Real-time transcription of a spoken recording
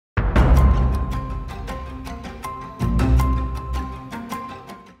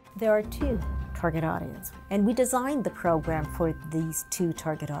There are two target audience, and we designed the program for these two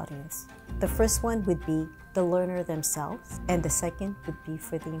target audience. The first one would be the learner themselves, and the second would be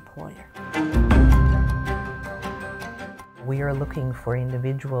for the employer. We are looking for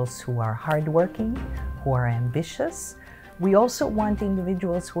individuals who are hardworking, who are ambitious. We also want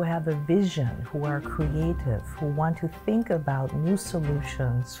individuals who have a vision, who are creative, who want to think about new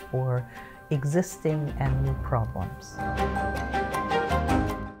solutions for existing and new problems.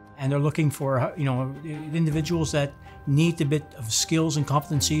 And they're looking for, individuals that need a bit of skills and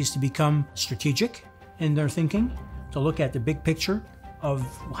competencies to become strategic in their thinking, to look at the big picture of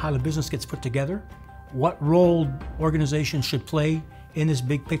how the business gets put together, what role organizations should play in this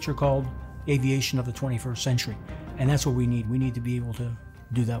big picture called aviation of the 21st century. And that's what we need. We need to be able to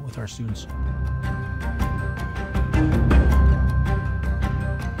do that with our students.